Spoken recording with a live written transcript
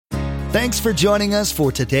Thanks for joining us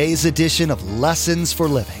for today's edition of Lessons for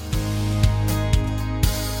Living.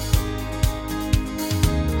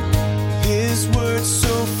 His word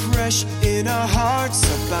so fresh in our hearts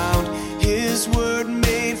abound. His word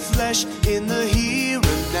made flesh in the here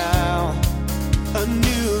and now. A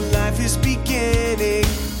new life is beginning.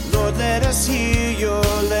 Lord, let us hear your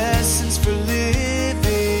lessons for living.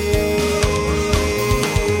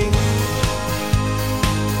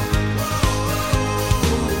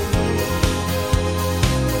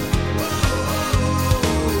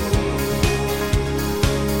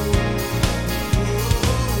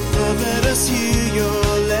 Lord, let us hear your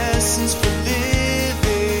lessons for living.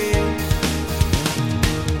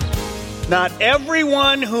 Not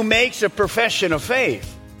everyone who makes a profession of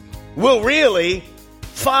faith will really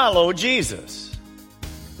follow Jesus.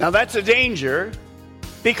 Now that's a danger,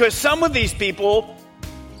 because some of these people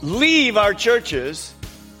leave our churches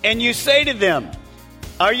and you say to them,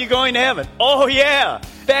 are you going to heaven? Oh yeah.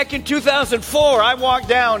 Back in 2004, I walked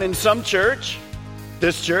down in some church,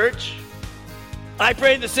 this church. I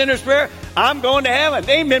prayed the sinner's prayer. I'm going to heaven.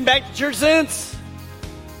 They ain't been back to church since.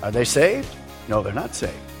 Are they saved? No, they're not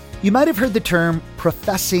saved. You might have heard the term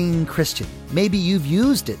professing Christian. Maybe you've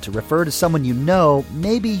used it to refer to someone you know.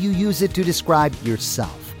 Maybe you use it to describe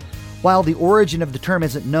yourself. While the origin of the term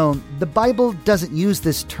isn't known, the Bible doesn't use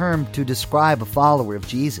this term to describe a follower of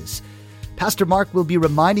Jesus. Pastor Mark will be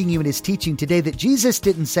reminding you in his teaching today that Jesus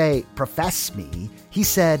didn't say, profess me. He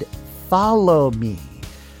said, follow me.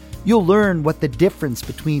 You'll learn what the difference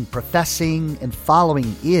between professing and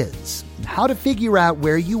following is, and how to figure out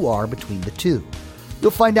where you are between the two.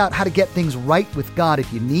 You'll find out how to get things right with God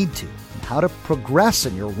if you need to, and how to progress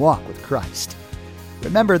in your walk with Christ.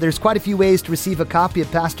 Remember, there's quite a few ways to receive a copy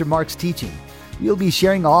of Pastor Mark's teaching. We'll be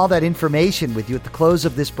sharing all that information with you at the close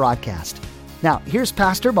of this broadcast. Now, here's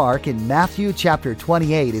Pastor Mark in Matthew chapter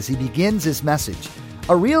 28 as he begins his message.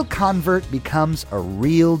 A real convert becomes a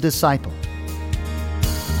real disciple.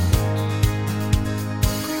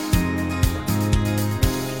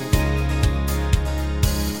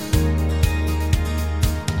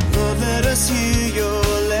 Let us hear your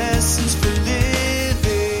lessons for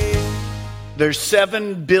living. There's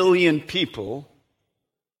 7 billion people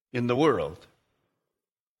in the world.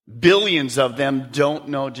 Billions of them don't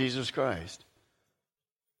know Jesus Christ.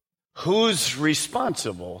 Who's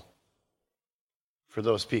responsible for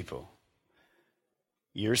those people?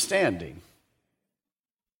 You're standing.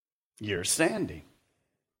 You're standing.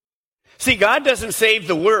 See, God doesn't save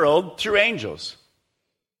the world through angels.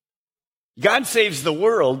 God saves the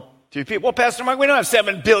world through people. Well, Pastor Mark, we don't have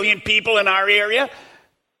 7 billion people in our area.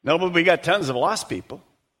 No, but we got tons of lost people.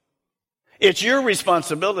 It's your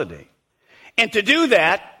responsibility. And to do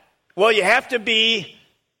that, well, you have to be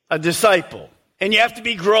a disciple. And you have to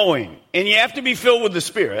be growing. And you have to be filled with the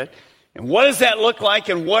Spirit. And what does that look like?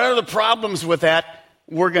 And what are the problems with that?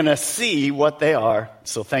 We're going to see what they are.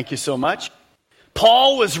 So thank you so much.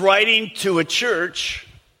 Paul was writing to a church,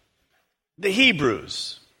 the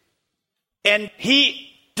Hebrews. And he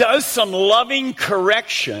does some loving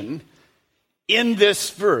correction in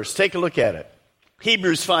this verse. Take a look at it.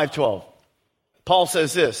 Hebrews 5:12. Paul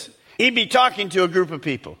says this. He'd be talking to a group of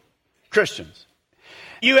people, Christians.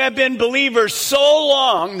 You have been believers so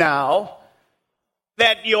long now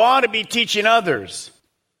that you ought to be teaching others.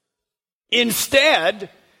 Instead,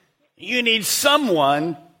 you need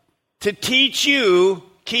someone to teach you,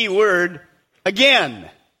 keyword, again,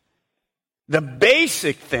 the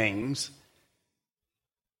basic things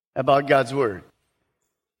about God's Word.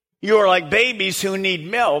 You are like babies who need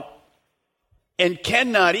milk and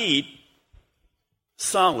cannot eat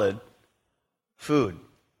solid food.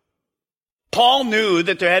 Paul knew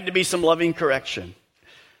that there had to be some loving correction.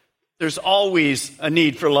 There's always a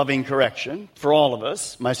need for loving correction for all of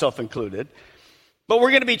us, myself included. But we're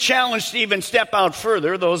going to be challenged to even step out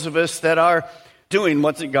further, those of us that are doing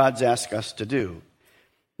what God's asked us to do.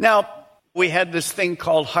 Now, we had this thing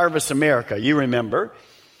called Harvest America, you remember.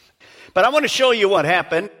 But I want to show you what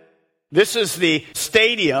happened. This is the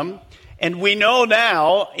stadium, and we know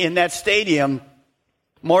now in that stadium,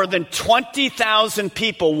 more than 20,000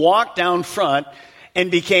 people walked down front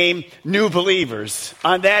and became new believers.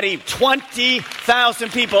 On that evening,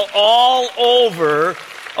 20,000 people all over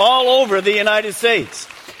the United States.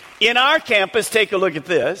 In our campus, take a look at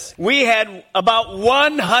this. We had about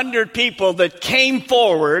 100 people that came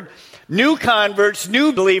forward, new converts,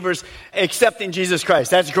 new believers, accepting Jesus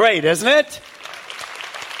Christ. That's great, isn't it?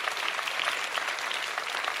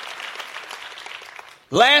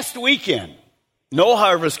 Last weekend, no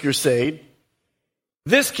Harvest Crusade.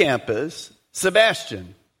 This campus,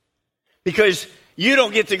 Sebastian. Because you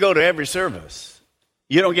don't get to go to every service.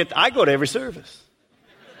 I go to every service.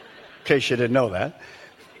 In case you didn't know that.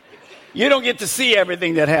 You don't get to see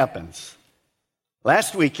everything that happens.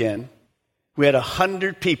 Last weekend, we had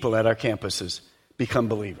 100 people at our campuses become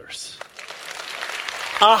believers.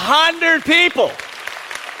 100 people.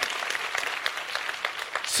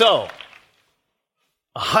 So,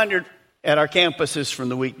 100 at our campuses from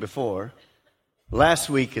the week before. Last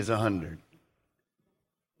week is 100.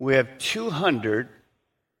 We have 200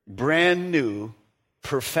 brand new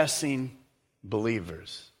professing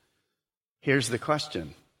believers. Here's the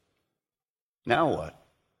question. Now what?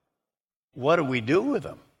 What do we do with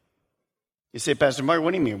them? You say, Pastor Mark,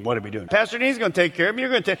 what do you mean, what are we doing? Pastor Dean's going to take care of them. You're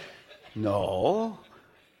going to take... No.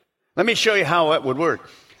 Let me show you how it would work.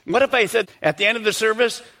 What if I said, at the end of the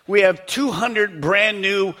service, we have 200 brand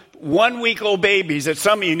new 1-week-old babies that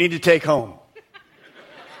some of you need to take home?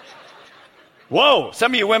 Whoa,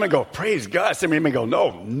 some of you women go, praise God. Some of you men go,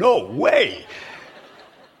 no way.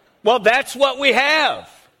 Well, that's what we have.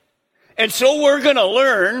 And so we're going to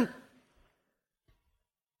learn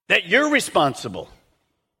that you're responsible.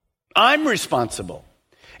 I'm responsible.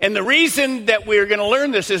 And the reason that we're going to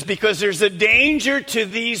learn this is because there's a danger to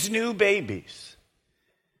these new babies.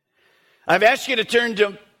 I've asked you to turn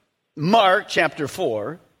to Mark chapter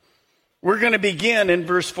 4. We're going to begin in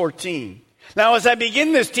verse 14. Now, as I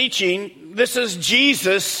begin this teaching, this is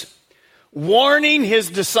Jesus warning his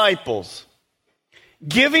disciples,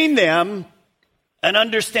 giving them an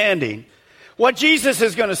understanding. What Jesus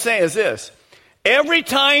is going to say is this. Every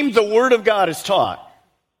time the Word of God is taught,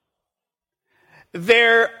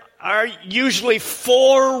 there are usually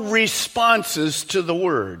 4 responses to the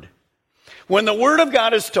Word. When the Word of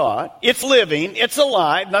God is taught, it's living, it's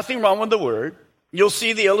alive, nothing wrong with the Word. You'll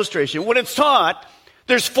see the illustration. When it's taught,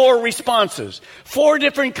 there's 4 responses, 4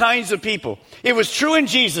 different kinds of people. It was true in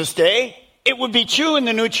Jesus' day. It would be true in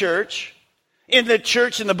the new church, in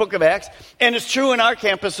the book of Acts, and it's true in our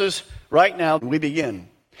campuses right now. We begin.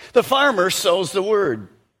 The farmer sows the word.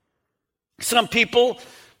 Some people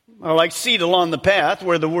are like seed along the path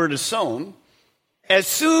where the word is sown. As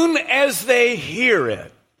soon as they hear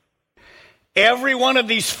it, every one of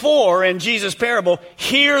these 4 in Jesus' parable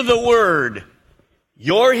hear the word.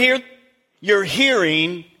 You're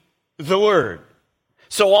hearing the word.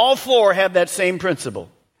 So all 4 have that same principle.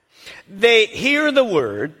 They hear the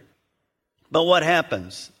word, but what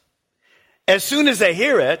happens? As soon as they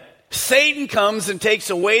hear it, Satan comes and takes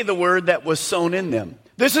away the word that was sown in them.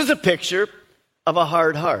 This is a picture of a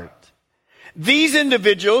hard heart. These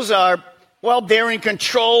individuals are, they're in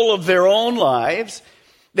control of their own lives.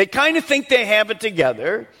 They kind of think they have it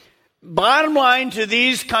together. Bottom line to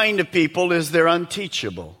these kind of people is they're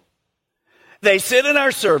unteachable. They sit in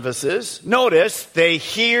our services. Notice, they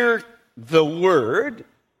hear the word.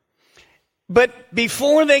 But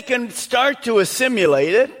before they can start to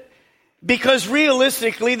assimilate it, because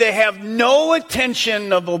realistically they have no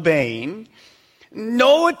intention of obeying,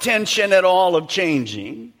 no intention at all of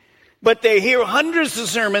changing, but they hear hundreds of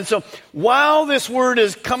sermons. So while this word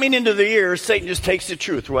is coming into their ears, Satan just takes the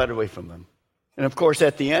truth right away from them. And of course,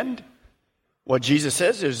 at the end, what Jesus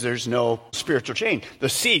says is there's no spiritual change. The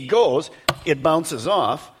seed goes, it bounces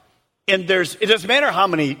off, and it doesn't matter how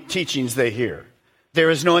many teachings they hear.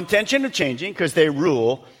 There is no intention of changing because they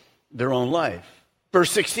rule their own life.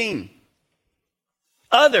 Verse 16.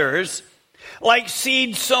 Others, like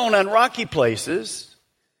seed sown on rocky places,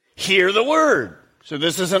 hear the word. So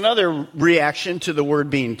this is another reaction to the word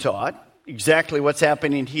being taught. Exactly what's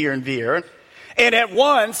happening here in Viera. And at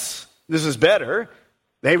once, this is better,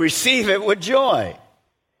 they receive it with joy.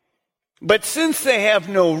 But since they have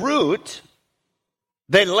no root,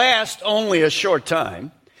 they last only a short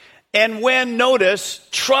time. And when, notice,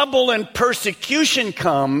 trouble and persecution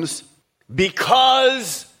comes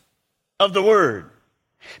because of the word.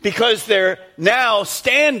 Because they're now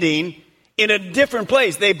standing in a different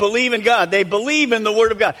place. They believe in God. They believe in the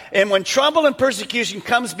word of God. And when trouble and persecution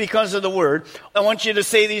comes because of the word, I want you to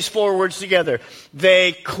say these 4 words together.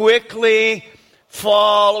 They quickly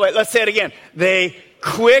fall away. Let's say it again. They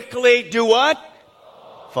quickly do what?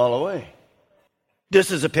 Fall away.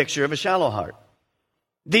 This is a picture of a shallow heart.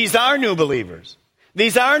 These are new believers.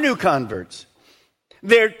 These are new converts.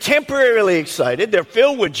 They're temporarily excited. They're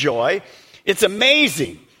filled with joy. It's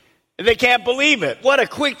amazing. They can't believe it. What a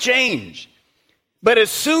quick change. But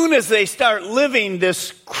as soon as they start living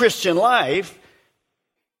this Christian life,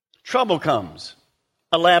 trouble comes.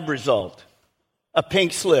 A lab result. A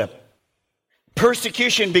pink slip.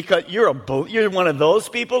 Persecution because you're one of those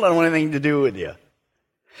people. I don't want anything to do with you.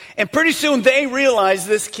 And pretty soon they realize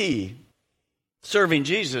this key. Serving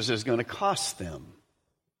Jesus is going to cost them.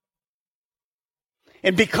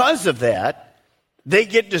 And because of that, they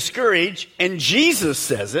get discouraged, and Jesus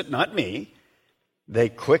says it, not me, they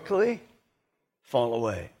quickly fall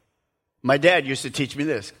away. My dad used to teach me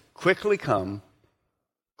this: quickly come,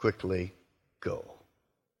 quickly go.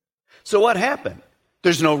 So what happened?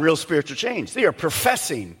 There's no real spiritual change. They are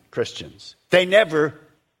professing Christians. They never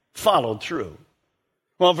followed through.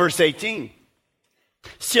 Well, verse 18.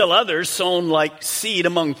 Still others, sown like seed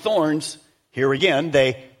among thorns, here again,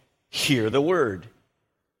 they hear the word.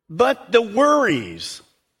 But the worries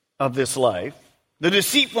of this life, the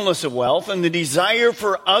deceitfulness of wealth, and the desire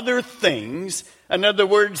for other things, in other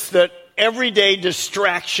words, the everyday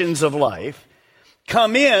distractions of life,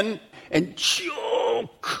 come in and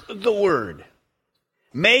choke the word,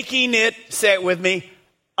 making it, say it with me,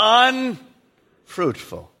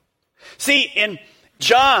 unfruitful. See, in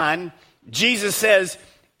John, Jesus says,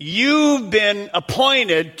 you've been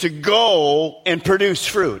appointed to go and produce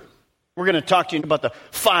fruit. We're going to talk to you about the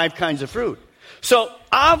 5 kinds of fruit. So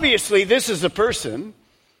obviously this is a person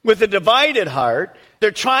with a divided heart.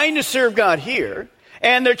 They're trying to serve God here,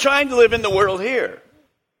 and they're trying to live in the world here.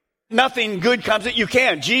 Nothing good comes that you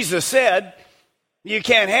can't. Jesus said you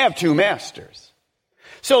can't have 2 masters.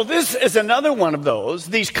 So this is another one of those,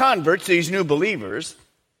 these converts, these new believers.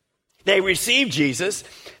 They receive Jesus,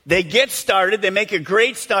 they get started, they make a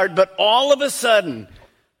great start, but all of a sudden,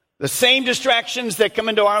 the same distractions that come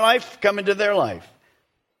into our life come into their life.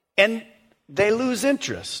 And they lose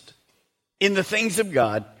interest in the things of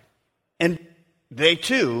God, and they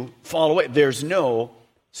too fall away. There's no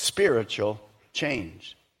spiritual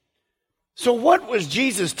change. So what was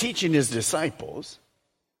Jesus teaching his disciples?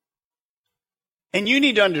 And you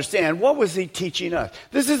need to understand, what was he teaching us?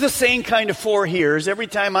 This is the same kind of 4 hears. Every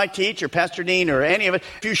time I teach, or Pastor Dean, or any of it,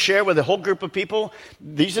 if you share with a whole group of people,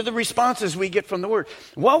 these are the responses we get from the Word.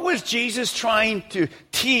 What was Jesus trying to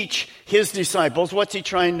teach his disciples? What's he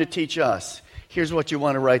trying to teach us? Here's what you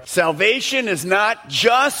want to write. Salvation is not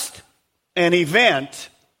just an event,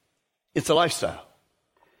 it's a lifestyle.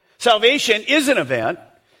 Salvation is an event.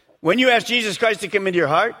 When you ask Jesus Christ to come into your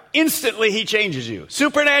heart, instantly he changes you.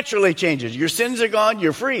 Supernaturally changes you. Your sins are gone,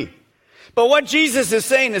 you're free. But what Jesus is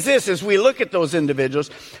saying is this, as we look at those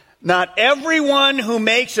individuals, not everyone who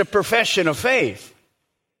makes a profession of faith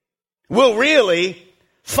will really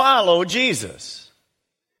follow Jesus.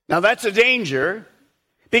 Now that's a danger,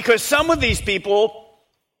 because some of these people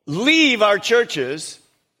leave our churches,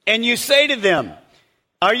 and you say to them,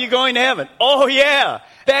 are you going to heaven? Oh yeah.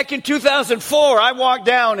 Back in 2004, I walked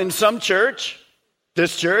down in some church,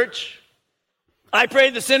 this church. I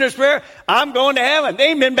prayed the sinner's prayer. I'm going to heaven. They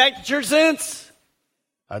ain't been back to church since.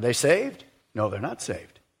 Are they saved? No, they're not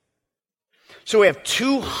saved. So we have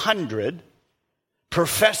 200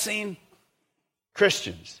 professing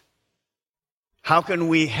Christians. How can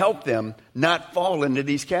we help them not fall into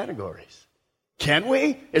these categories? Can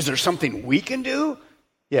we? Is there something we can do?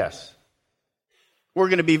 Yes. We're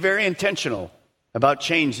going to be very intentional about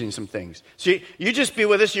changing some things. So you just be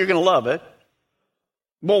with us, you're going to love it.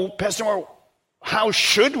 Well, Pastor Moore, how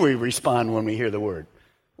should we respond when we hear the word?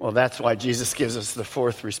 Well, that's why Jesus gives us the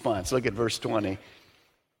 4th response. Look at verse 20.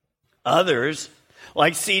 Others,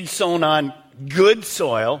 like seed sown on good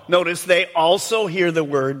soil, notice they also hear the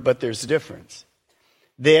word, but there's a difference.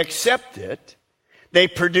 They accept it. They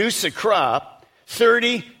produce a crop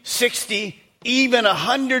 30, 60, even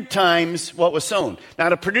 100 times what was sown. Now,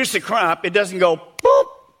 to produce a crop, it doesn't go, boop.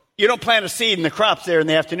 You don't plant a seed and the crop's there in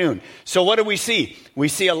the afternoon. So what do we see? We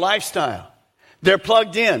see a lifestyle. They're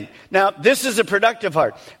plugged in. Now, this is a productive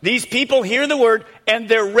heart. These people hear the word, and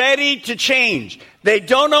they're ready to change. They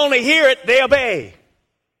don't only hear it, they obey.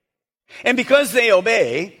 And because they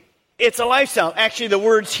obey, it's a lifestyle. Actually, the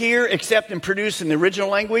words hear, accept, and produce in the original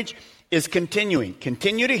language is continuing.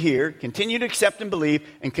 Continue to hear, continue to accept and believe,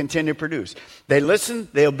 and continue to produce. They listen,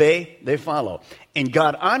 they obey, they follow. And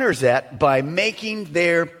God honors that by making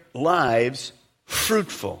their lives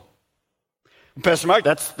fruitful. Pastor Mark,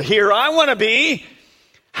 that's the here I want to be.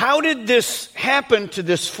 How did this happen to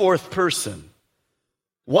this 4th person?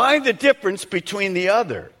 Why the difference between the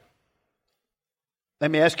other?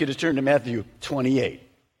 Let me ask you to turn to Matthew 28.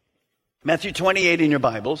 Matthew 28 in your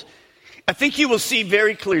Bibles. I think you will see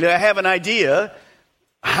very clearly, I have an idea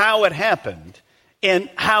how it happened and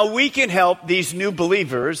how we can help these new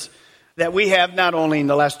believers that we have not only in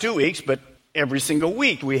the last 2 weeks, but every single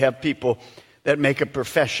week we have people that make a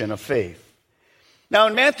profession of faith. Now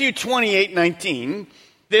in Matthew 28:19,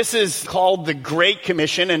 this is called the Great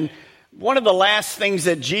Commission, and one of the last things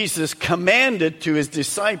that Jesus commanded to his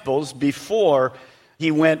disciples before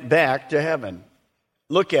he went back to heaven.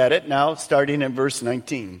 Look at it now, starting in verse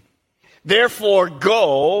 19. Therefore,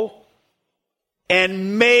 go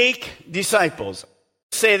and make disciples.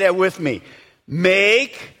 Say that with me.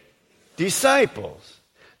 Make disciples.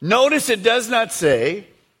 Notice it does not say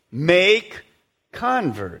make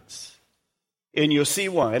converts. And you'll see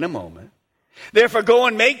why in a moment. Therefore, go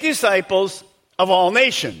and make disciples of all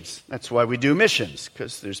nations. That's why we do missions,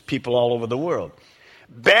 because there's people all over the world.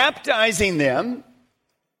 Baptizing them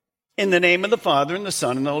in the name of the Father and the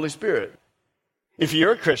Son and the Holy Spirit. If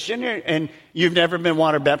you're a Christian and you've never been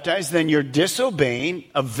water baptized, then you're disobeying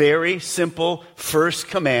a very simple first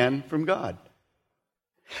command from God.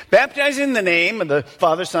 Baptizing in the name of the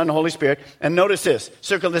Father, Son, and Holy Spirit. And notice this.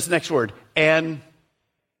 Circle this next word. And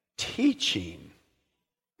teaching.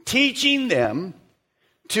 Teaching them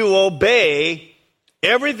to obey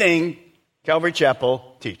everything Calvary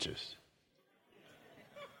Chapel teaches.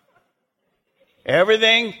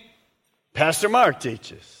 Everything Pastor Mark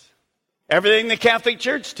teaches. Everything the Catholic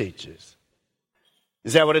Church teaches.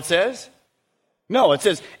 Is that what it says? No, it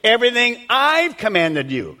says, everything I've commanded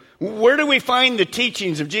you. Where do we find the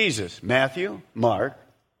teachings of Jesus? Matthew, Mark,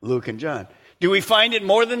 Luke, and John. Do we find it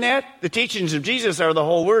more than that? The teachings of Jesus are the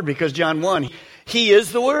whole Word, because John 1, He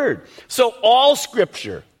is the Word. So all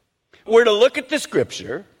Scripture, we're to look at the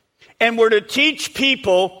Scripture, and we're to teach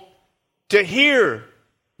people to hear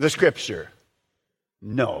the Scripture.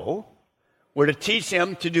 No, we're to teach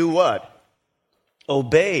them to do what?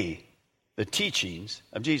 Obey the teachings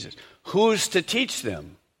of Jesus. Who's to teach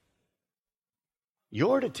them?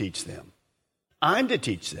 You're to teach them. I'm to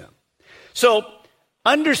teach them. So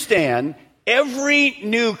understand, every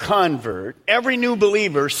new convert, every new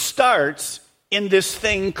believer starts in this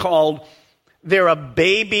thing called they're a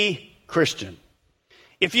baby Christian.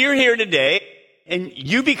 If you're here today and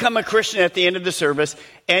you become a Christian at the end of the service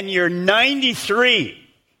and you're 93,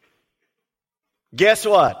 guess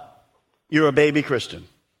what? You're a baby Christian.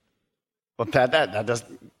 Well, Pat, that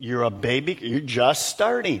doesn't, you're a baby, you're just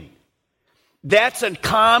starting. That's a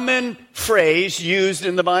common phrase used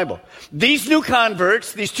in the Bible. These new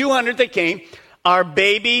converts, these 200 that came, are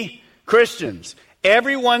baby Christians.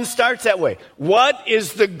 Everyone starts that way. What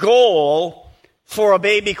is the goal for a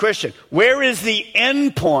baby Christian? Where is the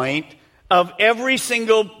end point of every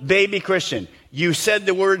single baby Christian? You said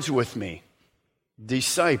the words with me.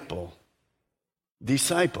 Disciple.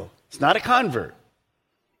 Disciple. It's not a convert.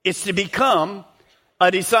 It's to become a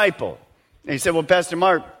disciple. And he said, well, Pastor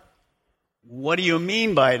Mark, what do you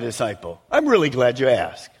mean by a disciple? I'm really glad you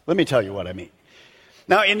asked. Let me tell you what I mean.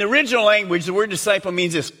 Now, in the original language, the word disciple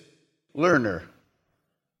means this, learner.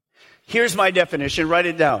 Here's my definition. Write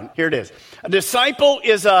it down. Here it is. A disciple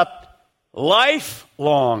is a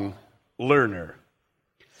lifelong learner.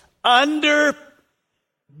 Under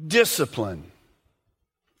discipline.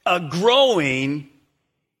 A growing,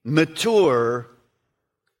 mature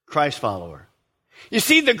Christ follower. You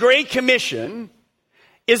see, the Great Commission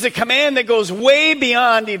is a command that goes way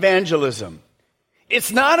beyond evangelism.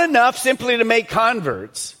 It's not enough simply to make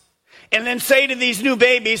converts and then say to these new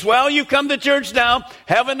babies, well, you come to church now,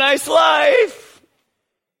 have a nice life.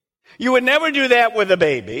 You would never do that with a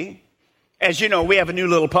baby. As you know, we have a new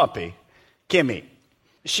little puppy, Kimmy.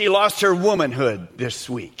 She lost her womanhood this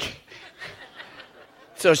week.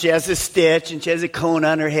 So she has a stitch and she has a cone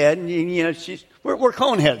on her head. And, you know, we're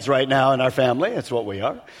cone heads right now in our family. That's what we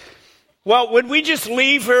are. Well, would we just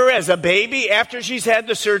leave her as a baby after she's had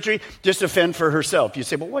the surgery just to fend for herself? You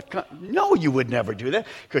say, well, no, you would never do that,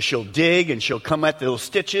 because she'll dig and she'll come at the little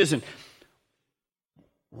stitches. And,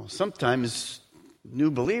 well, sometimes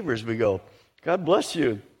new believers, we go, God bless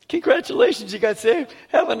you. Congratulations, you got saved.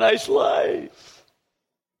 Have a nice life.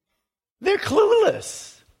 They're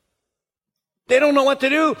clueless. They don't know what to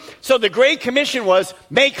do. So the Great Commission was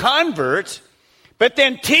make converts, but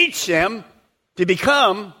then teach them to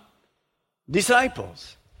become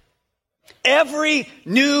disciples. Every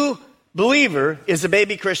new believer is a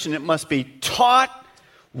baby Christian that must be taught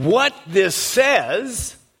what this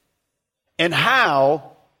says and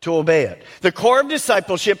how to obey it. The core of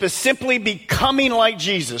discipleship is simply becoming like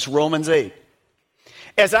Jesus, Romans 8.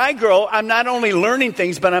 As I grow, I'm not only learning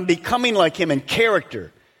things, but I'm becoming like Him in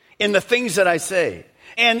character, in the things that I say,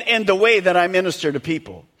 and the way that I minister to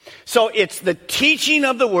people. So it's the teaching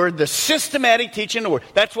of the Word, the systematic teaching of the Word.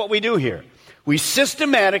 That's what we do here. We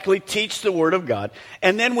systematically teach the Word of God,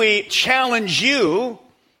 and then we challenge you,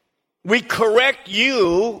 we correct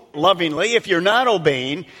you lovingly if you're not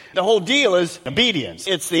obeying. The whole deal is obedience.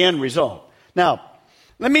 It's the end result. Now,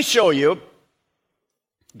 let me show you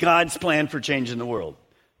God's plan for changing the world.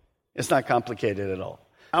 It's not complicated at all.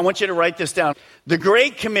 I want you to write this down. The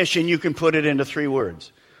Great Commission, you can put it into 3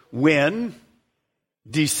 words. Win,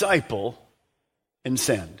 disciple, and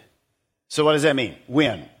send. So what does that mean?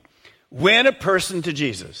 Win. Win a person to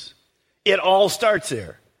Jesus. It all starts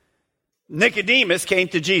there. Nicodemus came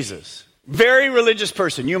to Jesus. Very religious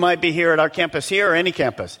person. You might be here at our campus here or any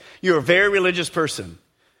campus. You're a very religious person.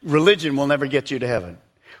 Religion will never get you to heaven.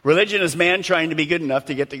 Religion is man trying to be good enough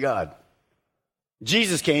to get to God.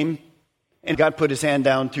 Jesus came and God put his hand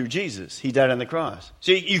down through Jesus. He died on the cross.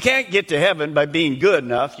 So you can't get to heaven by being good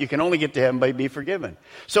enough. You can only get to heaven by being forgiven.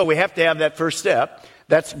 So we have to have that first step.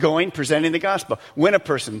 That's going, presenting the gospel. Win a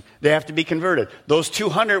person, they have to be converted. Those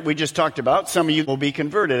 200 we just talked about, some of you will be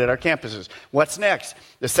converted at our campuses. What's next?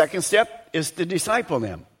 The second step is to disciple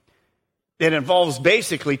them. It involves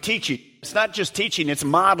basically teaching. It's not just teaching, it's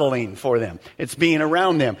modeling for them. It's being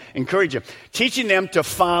around them, encourage them. Teaching them to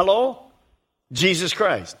follow Jesus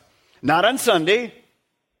Christ. Not on Sunday,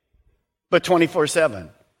 but 24/7.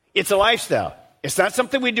 It's a lifestyle. It's not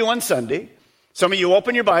something we do on Sunday. Some of you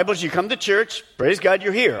open your Bibles, you come to church, praise God,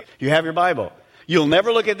 you're here. You have your Bible. You'll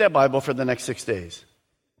never look at that Bible for the next 6 days.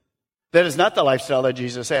 That is not the lifestyle that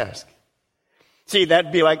Jesus asked. See,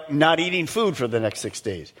 that'd be like not eating food for the next 6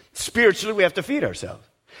 days. Spiritually, we have to feed ourselves.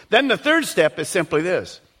 Then the third step is simply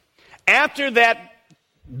this. After that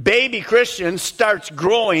baby Christian starts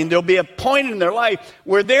growing, there'll be a point in their life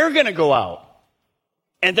where they're going to go out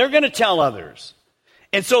and they're going to tell others.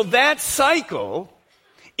 And so that cycle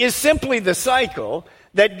is simply the cycle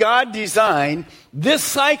that God designed. This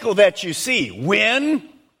cycle that you see, win,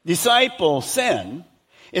 disciple, send,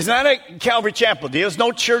 is not a Calvary Chapel deal. It's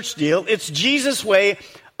no church deal. It's Jesus' way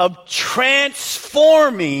of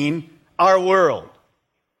transforming our world.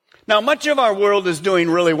 Now, much of our world is doing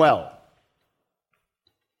really well.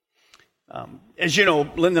 As you know,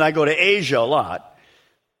 Linda and I go to Asia a lot.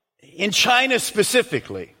 In China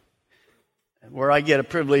specifically, where I get a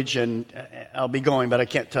privilege, and I'll be going, but I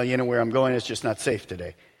can't tell you anywhere I'm going. It's just not safe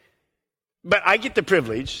today. But I get the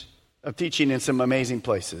privilege of teaching in some amazing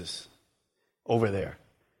places over there.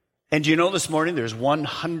 And you know, this morning there's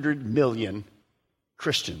 100 million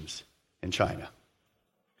Christians in China.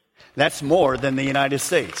 That's more than the United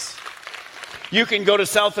States. You can go to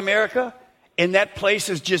South America, and that place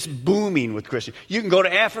is just booming with Christians. You can go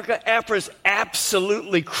to Africa. Africa's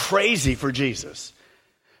absolutely crazy for Jesus.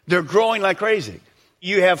 They're growing like crazy.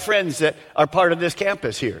 You have friends that are part of this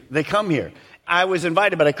campus here. They come here. I was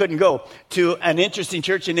invited, but I couldn't go, to an interesting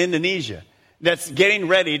church in Indonesia that's getting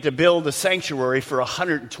ready to build a sanctuary for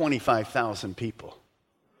 125,000 people.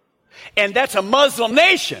 And that's a Muslim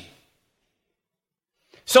nation.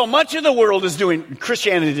 So much of the world is doing,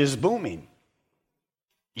 Christianity is booming.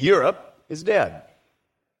 Europe is dead.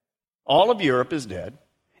 All of Europe is dead.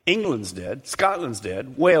 England's dead, Scotland's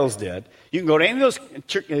dead, Wales dead. You can go to any of those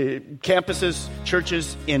campuses,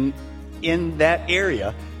 churches in that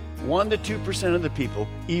area. 1 to 2% of the people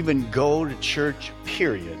even go to church,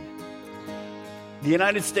 period. The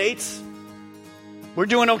United States, we're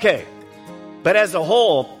doing okay. But as a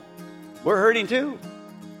whole, we're hurting too.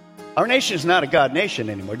 Our nation is not a God nation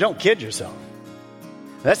anymore. Don't kid yourself.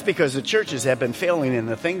 That's because the churches have been failing in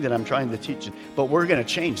the thing that I'm trying to teach you. But we're going to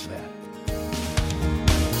change that.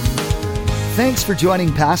 Thanks for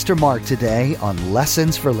joining Pastor Mark today on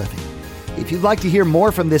Lessons for Living. If you'd like to hear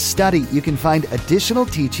more from this study, you can find additional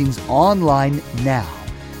teachings online now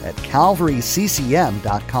at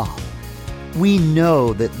calvaryccm.com. We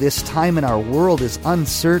know that this time in our world is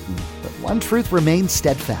uncertain, but one truth remains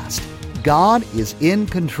steadfast. God is in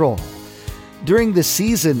control. During this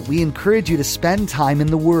season, we encourage you to spend time in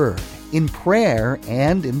the Word, in prayer,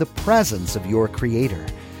 and in the presence of your Creator.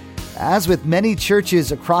 As with many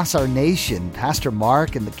churches across our nation, Pastor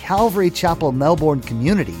Mark and the Calvary Chapel Melbourne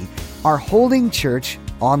community are holding church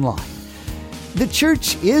online. The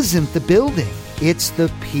church isn't the building, it's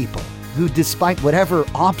the people who, despite whatever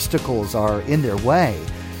obstacles are in their way,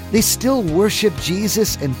 they still worship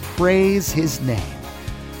Jesus and praise His name.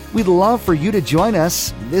 We'd love for you to join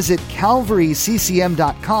us. Visit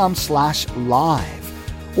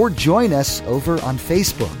calvaryccm.com/live or join us over on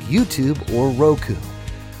Facebook, YouTube, or Roku.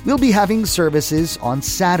 We'll be having services on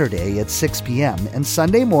Saturday at 6 p.m. and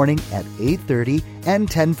Sunday morning at 8:30 and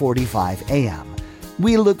 10:45 a.m.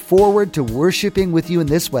 We look forward to worshiping with you in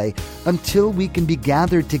this way until we can be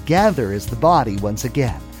gathered together as the body once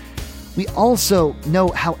again. We also know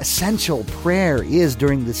how essential prayer is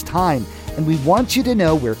during this time, and we want you to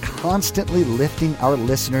know we're constantly lifting our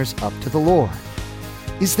listeners up to the Lord.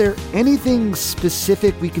 Is there anything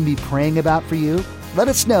specific we can be praying about for you? Let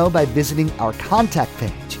us know by visiting our contact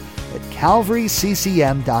page at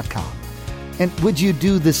calvaryccm.com. And would you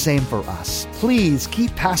do the same for us? Please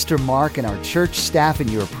keep Pastor Mark and our church staff in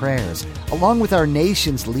your prayers, along with our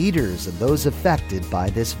nation's leaders and those affected by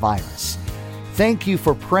this virus. Thank you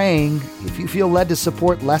for praying. If you feel led to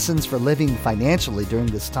support Lessons for Living financially during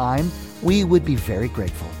this time, We would be very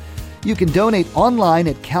grateful. You can donate online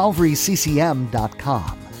at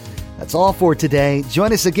calvaryccm.com. That's all for today.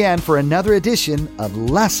 Join us again for another edition of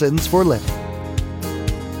Lessons for Living.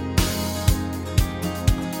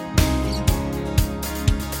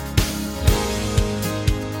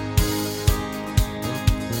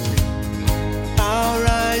 Our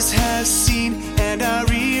eyes have seen and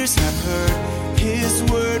our ears have heard His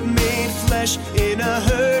word made flesh in a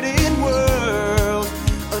hurting world.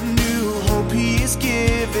 A new hope He is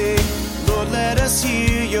giving.